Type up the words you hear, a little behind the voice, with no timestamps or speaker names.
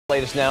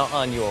Latest now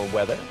on your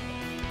weather.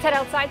 Head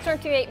outside. Storm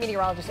 28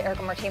 meteorologist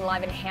Erika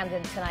live in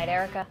Hamden tonight.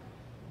 Erika.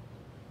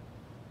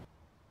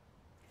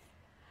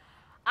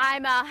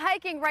 I'm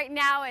hiking right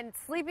now in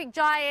Sleeping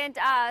Giant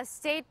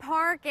State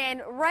Park,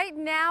 and right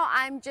now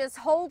I'm just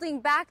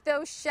holding back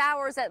those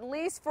showers at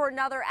least for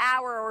another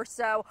hour or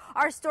so.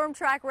 Our storm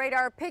track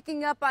radar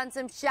picking up on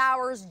some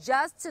showers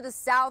just to the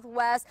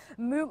southwest,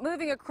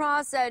 moving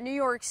across New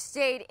York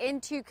State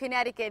into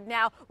Connecticut.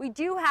 Now, we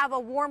do have a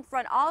warm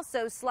front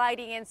also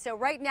sliding in, so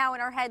right now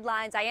in our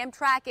headlines I am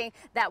tracking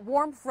that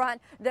warm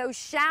front, those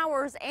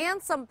showers,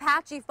 and some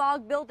patchy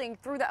fog building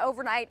through the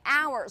overnight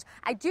hours.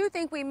 I do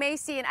think we may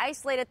see an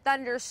isolated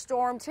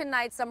thunderstorm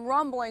tonight, some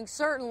rumbling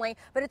certainly,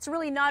 but it's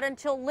really not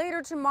until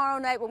later tomorrow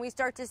night when we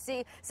start to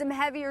see some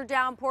heavier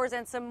downpours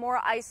and some more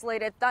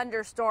isolated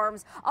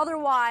thunderstorms.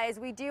 Otherwise,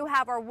 we do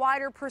have our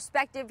wider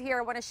perspective here.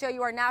 I want to show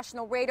you our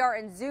national radar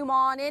and zoom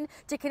on in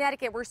to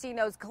Connecticut. We're seeing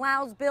those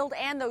clouds build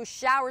and those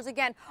showers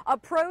again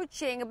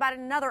approaching about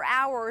another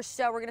hour or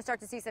so. We're going to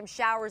start to see some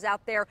showers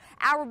out there.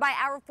 Hour by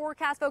hour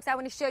forecast, folks. I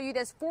want to show you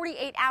this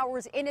 48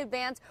 hours in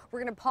advance.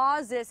 We're going to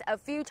pause this a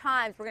few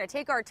times. We're going to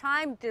take our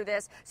time to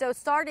this. So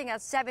starting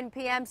at 7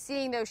 p.m.,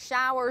 seeing those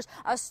showers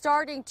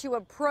starting to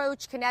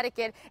approach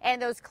Connecticut, and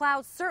those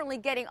clouds certainly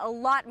getting a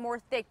lot more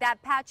thick.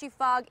 That patchy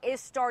fog is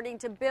starting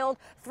to build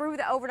through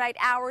the overnight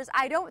hours.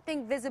 I don't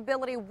think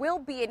visibility will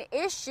be an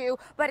issue,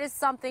 but it's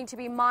something to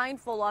be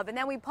mindful of. And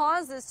then we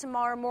pause this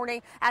tomorrow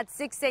morning at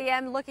 6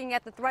 a.m., looking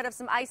at the threat of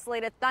some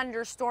isolated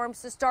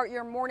thunderstorms to start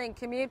your morning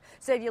commute.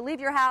 So if you leave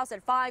your house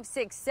at 5,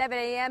 6, 7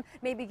 a.m.,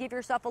 maybe give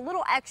yourself a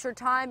little extra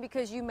time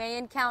because you may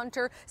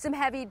encounter some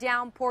heavy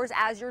downpours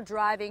as you're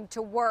driving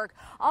to work.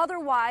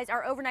 Otherwise,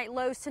 our overnight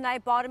lows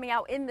tonight bottoming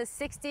out in the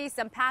 60s,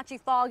 some patchy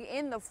fog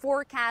in the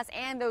forecast,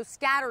 and those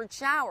scattered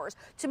showers.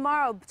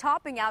 Tomorrow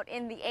topping out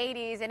in the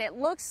 80s, and it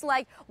looks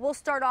like we'll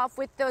start off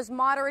with those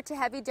moderate to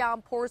heavy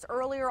downpours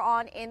earlier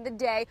on in the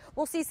day.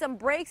 We'll see some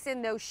breaks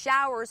in those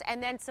showers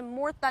and then some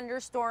more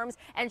thunderstorms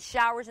and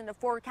showers in the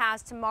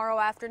forecast tomorrow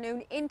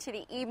afternoon into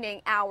the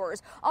evening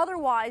hours.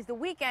 Otherwise, the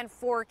weekend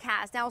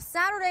forecast. Now,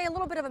 Saturday, a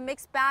little bit of a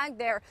mixed bag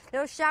there.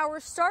 Those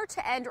showers start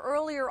to end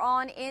earlier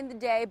on in the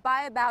day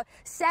by about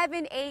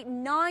 7, 8,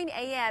 9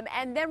 a.m.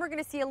 and then we're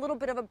going to see a little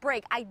bit of a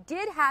break. I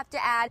did have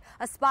to add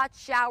a spot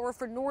shower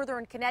for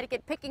northern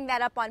Connecticut, picking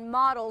that up on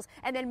models,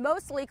 and then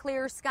mostly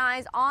clear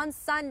skies on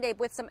Sunday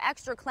with some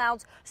extra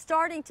clouds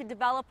starting to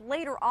develop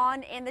later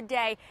on in the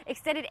day.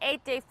 Extended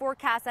 8-day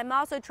forecast. I'm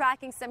also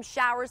tracking some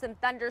showers and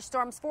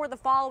thunderstorms for the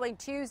following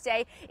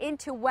Tuesday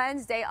into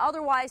Wednesday.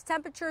 Otherwise,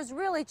 temperatures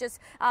really just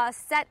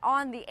set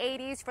on the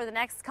 80s for the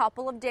next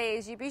couple of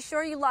days. You be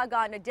sure you log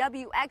on to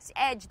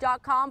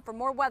WXEdge.com for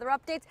more weather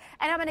updates.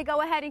 And I'm going to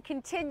go ahead and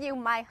continue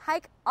my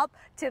hike up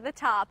to the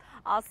top.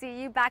 I'll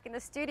see you back in the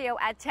studio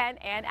at 10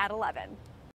 and at 11.